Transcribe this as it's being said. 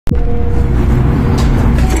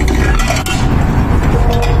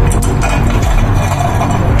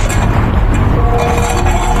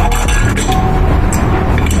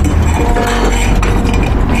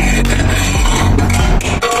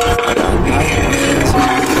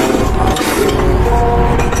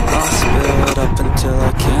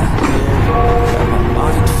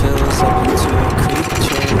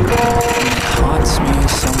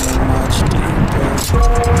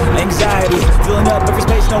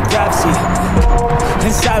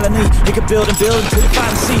Build and build until you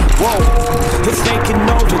finally see. Whoa, it's taking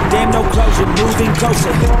over, damn no closure, moving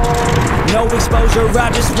closer. No exposure, I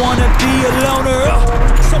just wanna be a loner.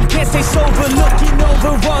 Some can't stay sober, looking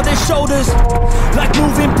over all their shoulders, like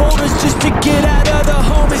moving boulders just to get out of the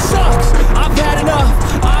home. It sucks, I've had enough,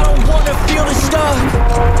 I don't wanna feel it stuck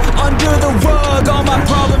under the rug, all my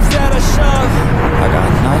problems that I shove. I got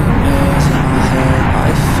nightmares in my head, I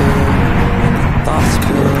fear thoughts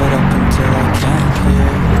build up until I can't hear,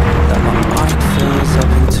 that my mind fills up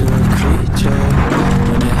into a creature,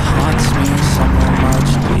 and it haunts me somewhere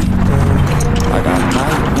much deeper. I got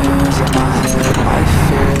nightmares in my head, I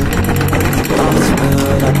fear thoughts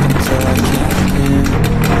build up until I can't hear,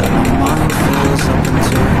 that my mind fills up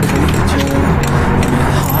into a creature, and it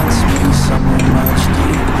haunts me somewhere much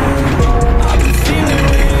deeper. I've been feeling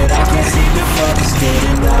weird, I can't seem to focus good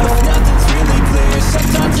enough, nothing's really clear,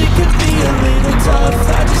 sometimes it could be a little tough.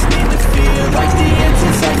 I just need to feel like the end's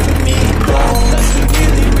inside for me, but let's be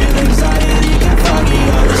really real, anxiety can find me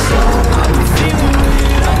all the stuff. I've been feeling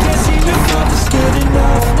weird, I can't seem to focus good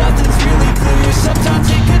enough, nothing's really clear, sometimes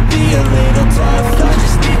it could be a little tough. I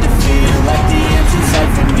just need to feel like the end's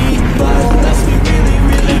inside for me, but let's be really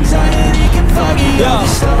real, anxiety can foggy all the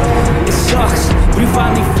stuff. It sucks when you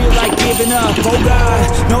finally feel like giving up, oh God,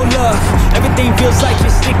 no luck, everything feels like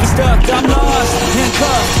you're sticky stuck. I'm lost,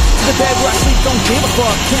 handcuffed to the bed where I sleep, don't give a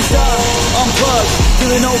fuck, can't stop, unplugged,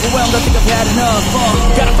 feeling overwhelmed, I think I've had enough.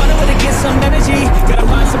 Gotta find a way to get some energy, gotta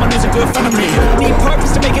find someone who's a good friend of me. Need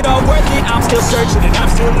purpose to make it all worth it, I'm still searching and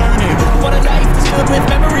I'm still learning. What a life is filled with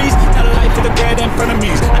memories, not a life with a bread and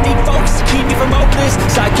frenemies. I need focus to keep me from hopeless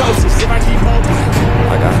psychosis if I keep hoping.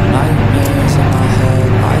 I got nightmares in my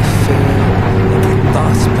head, I fear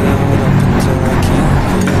thoughts build up until I can't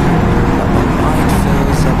hear, that my mind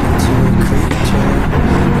fills up into a creature,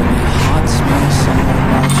 and it haunts me somewhere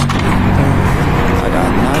much deeper. I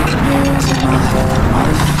got nightmares in my head, I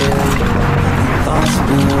fear thoughts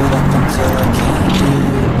build up until I can't hear,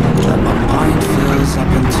 that my mind fills up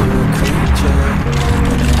into a creature,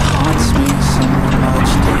 and it haunts me somewhere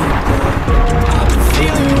much deeper. I've been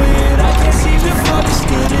feeling weird, I can't seem to focus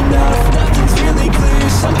good enough, nothing's really clear,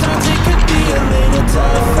 sometimes it could be a little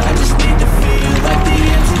tough. I just need to feel like the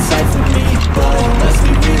end's inside for me, but let's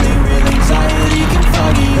be really real, anxiety can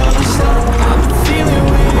foggy all the stuff. I've been feeling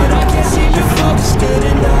weird, I can't seem to focus good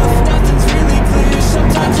enough, nothing's really clear,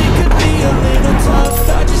 sometimes it could be a little tough.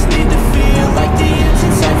 I just need to feel like the end's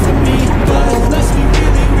inside for me, but let's be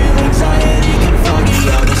really real, anxiety can foggy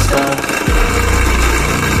all the stuff.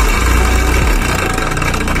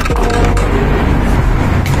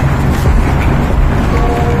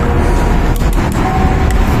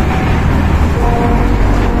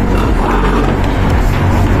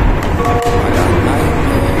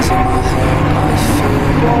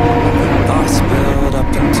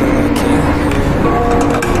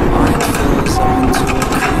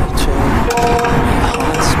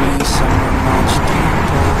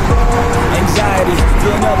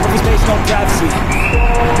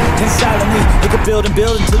 Build and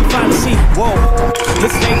build until you finally see. Whoa,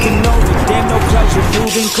 it's taking over, damn no closure,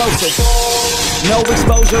 moving closer. No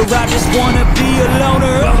exposure, I just wanna be a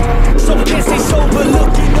loner. So can't stay sober,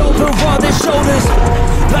 looking over all their shoulders,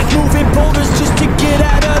 like moving boulders just to get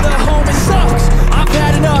out of the home. It sucks, I've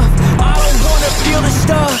had enough, I don't wanna feel the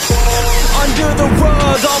stuff under the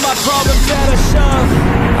rug, all my problems that I shove.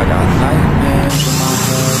 I got nightmares in my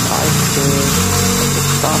head, I fear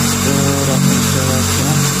thoughts build up until I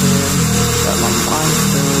can't hear, that my mind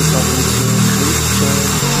fills up into a creature,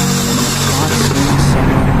 and it haunts me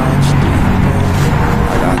somewhere much deeper.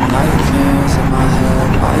 I got nightmares in my head,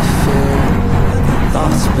 I fear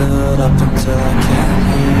thoughts build up until I can't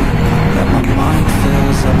hear, that my mind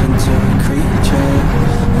fills up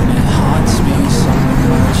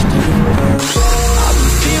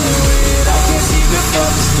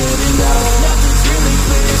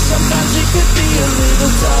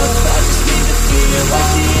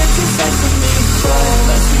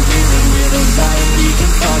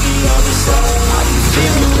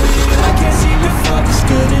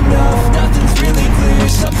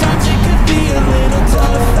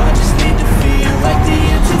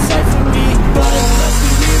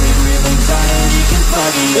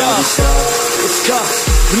all this stuff. It sucks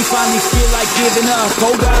when you finally feel like giving up.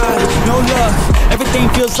 Oh God, no luck. Everything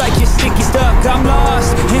feels like you're sticky stuck. I'm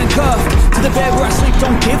lost, handcuffed to the bed where I sleep.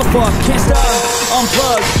 Don't give a fuck, can't stop.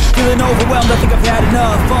 Unplugged, feeling overwhelmed. I think I've had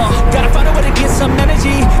enough. Gotta find a way to get some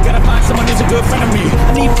energy. Gotta find someone who's a good friend of me.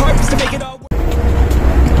 I need purpose to make it all work.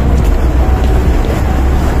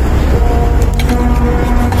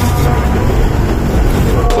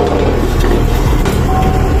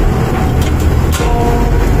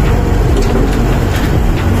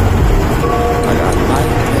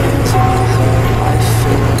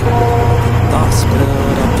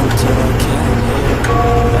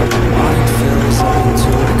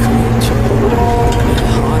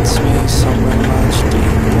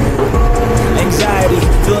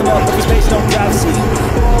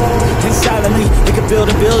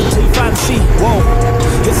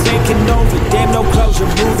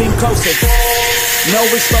 No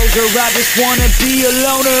exposure, I just wanna be a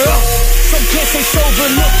loner. Some can't stay sober,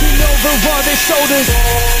 looking over all their shoulders,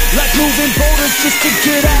 like moving boulders just to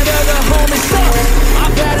get out of the home and stuff.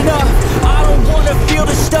 I've had enough, I don't wanna feel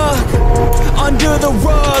the stuck under the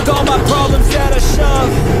rug, all my problems that I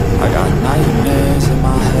shove. I got nightmares in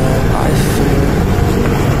my head, I fear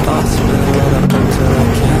thoughts build up until I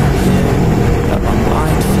can't hear, that my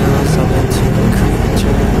mind fills up into a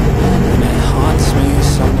creature, and it haunts me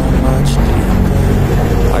somewhere much deeper.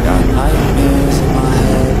 I got nightmares in my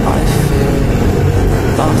head, I fear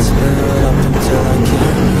thoughts build up until I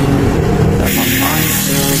can't hear, that my mind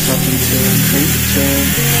fills up into a creature,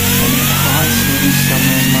 and it haunts me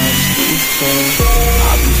somewhere much deeper.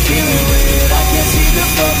 I've been feeling weird, I can't seem to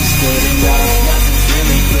focus good enough. Nothing's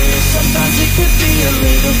really clear, sometimes it could be a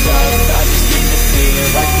little tough. I just need to feel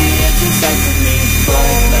like the end's inside for me,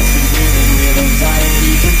 but that's been really real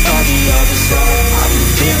anxiety can foggy all the stuff. I've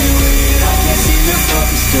been feeling weird, I can't seem to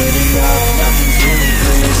focus good enough. Nothing's really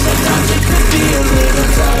clear, sometimes it could be a little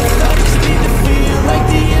tough. I just need to feel like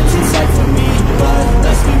the end's inside for me, but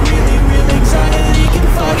that's been really real anxiety can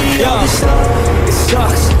foggy all the stuff. It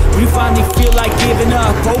sucks when you finally feel like giving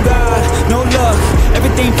up. Oh God, no luck.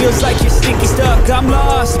 Everything feels like you're sticky stuck. I'm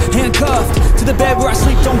lost, handcuffed to the bed where I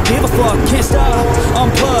sleep. Don't give a fuck, can't stop.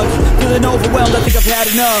 Unplugged, feeling overwhelmed. I think I've had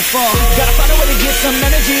enough. Gotta find a way to get some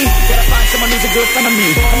energy. Gotta find someone who's a good friend of me.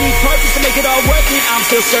 I need purpose to make it all worth it. I'm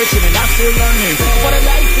still searching and I'm still learning. What a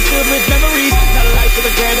life is filled with memories, not a life with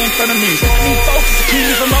a regret in front of me. I need focus to keep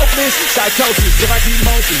me from hopeless psychosis if I keep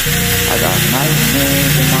moping. I got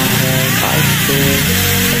nightmares in my head, I fear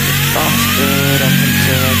thoughts build up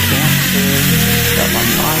until I can't hear, that my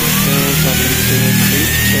mind fills up into a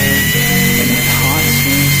creature, and it haunts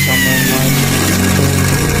me somewhere much deeper.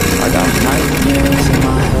 I got nightmares in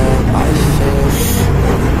my head, I fear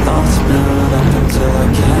thoughts build up until I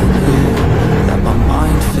can't hear, that my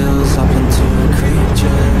mind fills up into a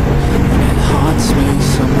creature, and it haunts me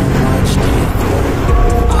somewhere much deeper.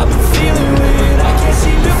 I've been feeling weird, I can't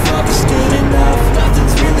seem to focus good enough.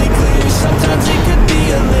 Nothing's really clear, sometimes it could be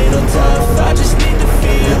a little tough. I just need to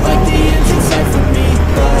feel like the end's inside for me,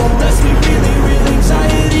 but that's me really real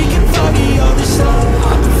anxiety can foggy all this stuff.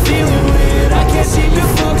 I've been feeling weird, I can't seem to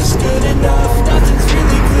focus good enough. Nothing's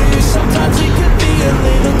really clear, sometimes it could be a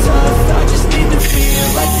little tough. I just need to feel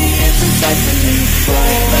like the end's inside for me, but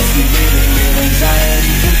that's me really real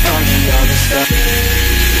anxiety can foggy all this stuff.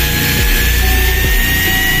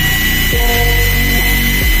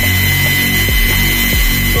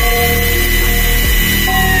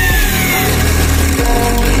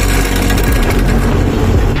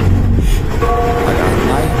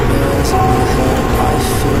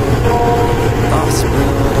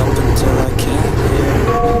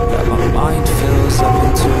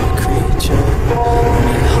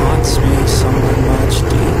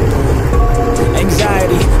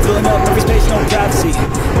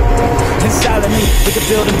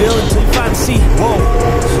 Build and build until you find the sea. Whoa,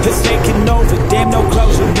 it's taking over, damn no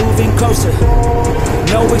closure, moving closer.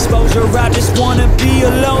 No exposure, I just wanna be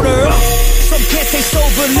a loner. Some can't stay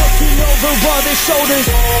sober, looking over all their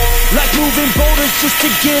shoulders, like moving boulders just to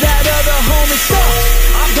get out of the home and stuff.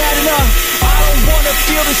 I've had enough, I don't wanna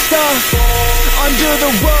feel the stuff under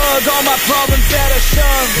the rug, all my problems that I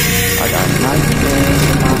shove. I got nightmares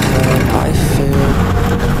in my head, I fear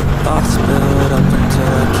thoughts build up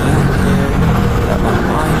until I can't hear, that my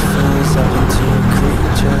mind fills up into a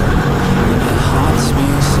creature, and it haunts me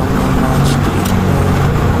somewhere much deeper.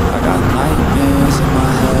 I got nightmares in my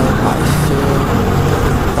head, I fear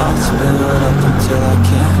thoughts build up until I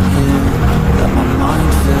can't hear, that my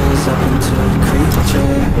mind fills up into a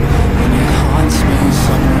creature, and it haunts me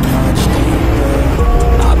somewhere much deeper.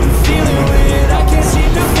 I've been feeling weird, I can't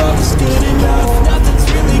seem to focus good enough. Nothing's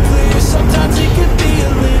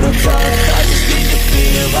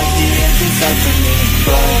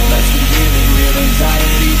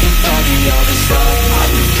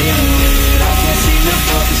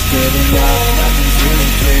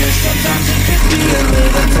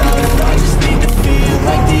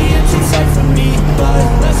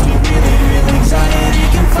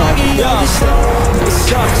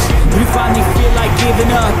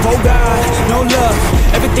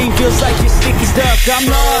I'm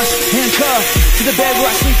lost, handcuffed to the bed where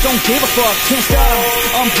I sleep, don't give a fuck. Can't stop,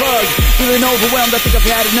 unplugged, feeling overwhelmed, I think I've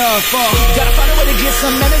had enough. Gotta find a way to get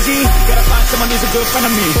some energy, gotta find someone who's a good friend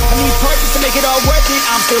of me. I need purpose to make it all worth it,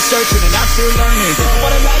 I'm still searching and I'm still learning.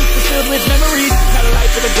 What a life is filled with memories, not a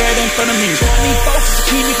life with a bread in front of me. I need focus to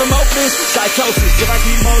keep me from hopeless, psychosis if I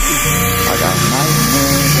keep moping. I got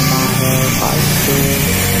nightmares in my head, I feel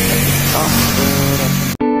like it's comfortable.